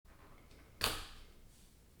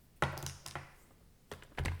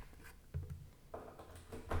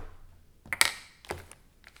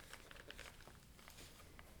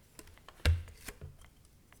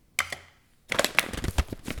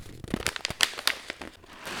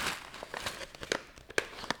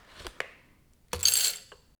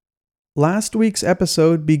Last week's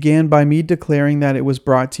episode began by me declaring that it was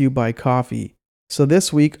brought to you by coffee. So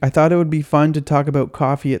this week, I thought it would be fun to talk about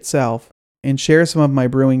coffee itself and share some of my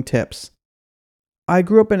brewing tips. I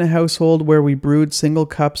grew up in a household where we brewed single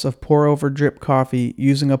cups of pour-over drip coffee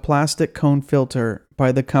using a plastic cone filter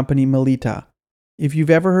by the company Melita. If you've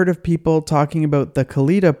ever heard of people talking about the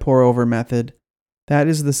Kalita pour-over method, that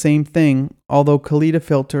is the same thing, although Kalita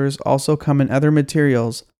filters also come in other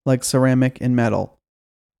materials like ceramic and metal.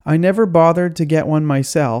 I never bothered to get one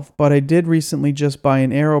myself, but I did recently just buy an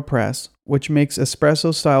AeroPress, which makes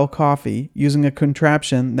espresso-style coffee using a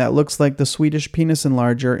contraption that looks like the Swedish penis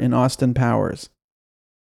enlarger in Austin Powers.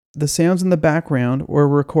 The sounds in the background were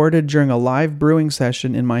recorded during a live brewing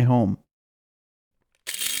session in my home.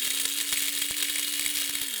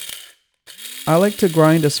 I like to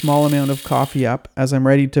grind a small amount of coffee up as I'm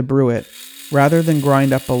ready to brew it, rather than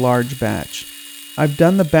grind up a large batch. I've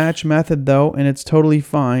done the batch method though, and it's totally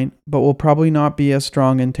fine, but will probably not be as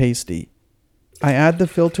strong and tasty. I add the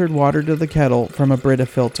filtered water to the kettle from a Brita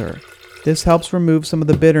filter. This helps remove some of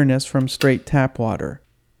the bitterness from straight tap water.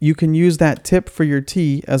 You can use that tip for your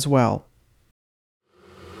tea as well.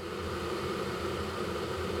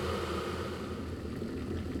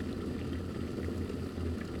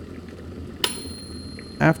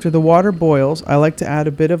 After the water boils, I like to add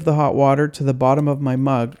a bit of the hot water to the bottom of my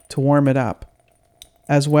mug to warm it up.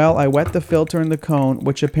 As well, I wet the filter in the cone,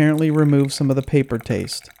 which apparently removes some of the paper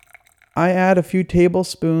taste. I add a few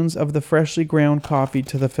tablespoons of the freshly ground coffee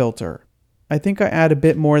to the filter. I think I add a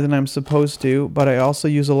bit more than I'm supposed to, but I also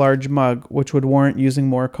use a large mug, which would warrant using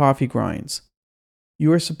more coffee grinds.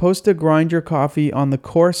 You are supposed to grind your coffee on the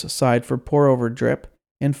coarse side for pour-over drip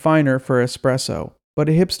and finer for espresso, but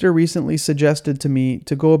a hipster recently suggested to me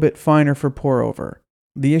to go a bit finer for pour-over.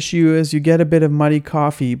 The issue is you get a bit of muddy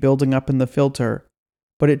coffee building up in the filter,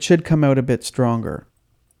 but it should come out a bit stronger.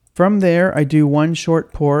 From there, I do one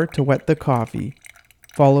short pour to wet the coffee,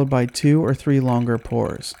 followed by 2 or 3 longer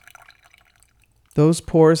pours. Those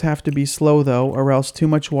pours have to be slow though, or else too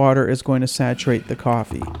much water is going to saturate the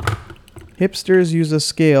coffee. Hipsters use a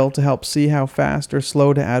scale to help see how fast or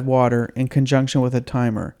slow to add water in conjunction with a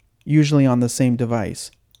timer, usually on the same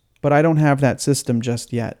device, but I don't have that system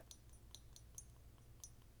just yet.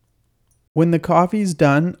 When the coffee's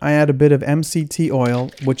done, I add a bit of MCT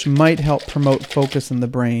oil, which might help promote focus in the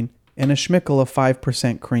brain, and a schmickel of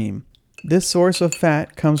 5% cream. This source of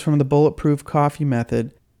fat comes from the bulletproof coffee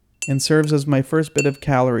method and serves as my first bit of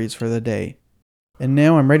calories for the day. And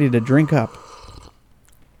now I'm ready to drink up.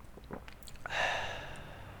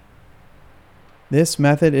 This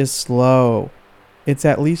method is slow. It's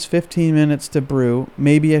at least 15 minutes to brew,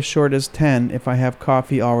 maybe as short as 10 if I have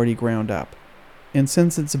coffee already ground up. And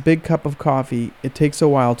since it's a big cup of coffee, it takes a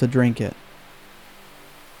while to drink it.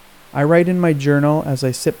 I write in my journal as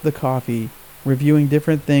I sip the coffee, reviewing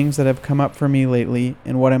different things that have come up for me lately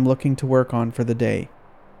and what I'm looking to work on for the day.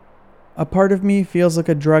 A part of me feels like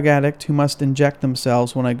a drug addict who must inject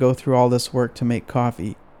themselves when I go through all this work to make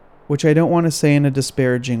coffee, which I don't want to say in a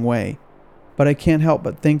disparaging way, but I can't help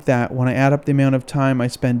but think that when I add up the amount of time I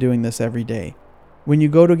spend doing this every day. When you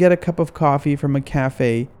go to get a cup of coffee from a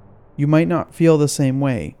cafe, you might not feel the same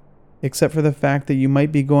way, except for the fact that you might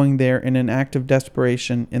be going there in an act of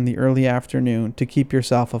desperation in the early afternoon to keep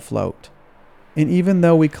yourself afloat. And even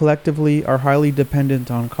though we collectively are highly dependent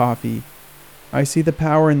on coffee, I see the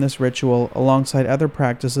power in this ritual alongside other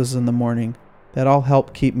practices in the morning that all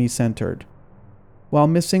help keep me centered. While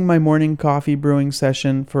missing my morning coffee brewing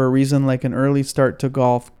session for a reason like an early start to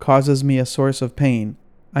golf causes me a source of pain,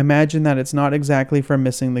 I imagine that it's not exactly from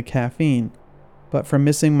missing the caffeine, but from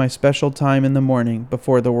missing my special time in the morning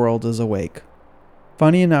before the world is awake.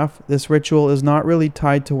 Funny enough, this ritual is not really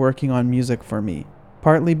tied to working on music for me,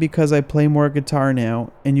 partly because I play more guitar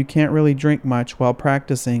now, and you can't really drink much while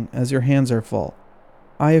practicing as your hands are full.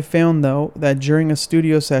 I have found, though, that during a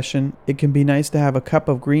studio session, it can be nice to have a cup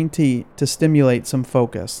of green tea to stimulate some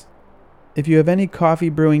focus. If you have any coffee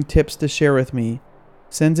brewing tips to share with me,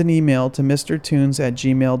 send an email to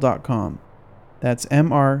mrtunes@gmail.com. That's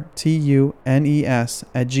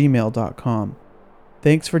mrtunes@gmail.com.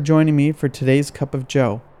 Thanks for joining me for today's Cup of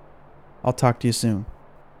Joe. I'll talk to you soon.